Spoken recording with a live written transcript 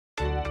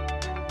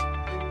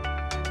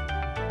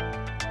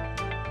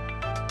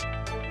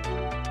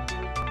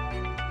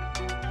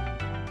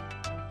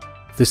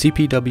The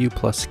CPW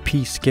plus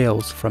P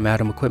scales from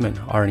Atom Equipment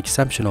are an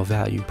exceptional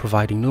value,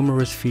 providing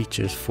numerous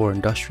features for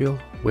industrial,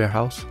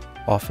 warehouse,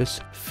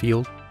 office,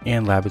 field,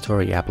 and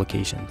laboratory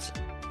applications.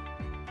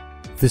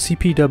 The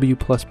CPW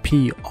plus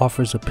P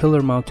offers a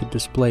pillar-mounted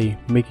display,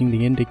 making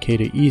the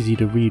indicator easy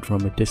to read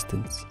from a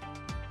distance.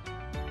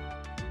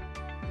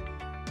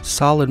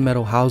 Solid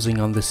metal housing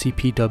on the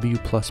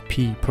CPW plus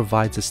P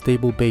provides a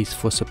stable base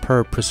for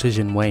superb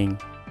precision weighing.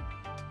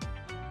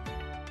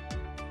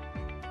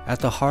 At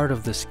the heart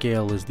of the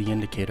scale is the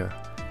indicator,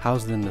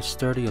 housed in a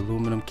sturdy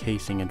aluminum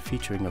casing and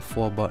featuring a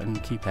 4-button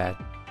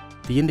keypad.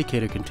 The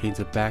indicator contains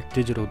a back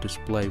digital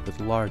display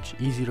with large,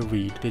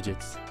 easy-to-read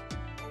digits.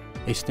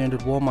 A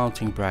standard wall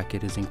mounting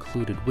bracket is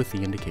included with the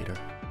indicator.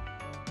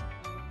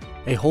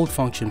 A hold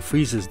function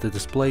freezes the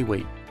display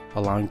weight,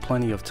 allowing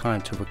plenty of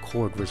time to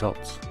record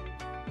results.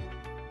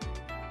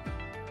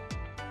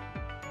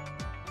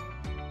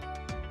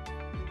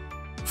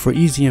 For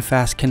easy and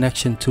fast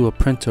connection to a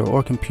printer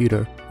or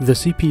computer, the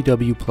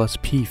CPW plus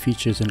P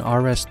features an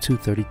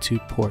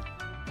RS-232 port.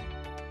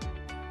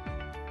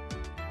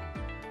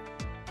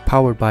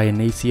 Powered by an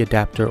AC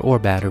adapter or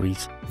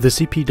batteries, the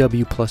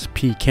CPW plus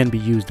P can be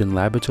used in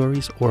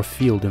laboratories or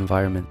field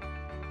environment.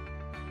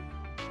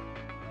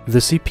 The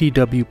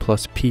CPW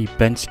plus P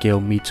bench scale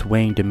meets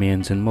weighing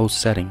demands in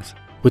most settings,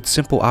 with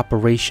simple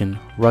operation,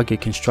 rugged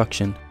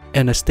construction,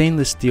 and a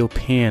stainless steel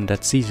pan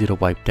that's easy to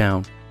wipe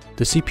down.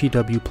 The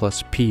CPW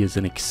plus P is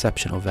an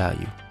exceptional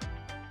value.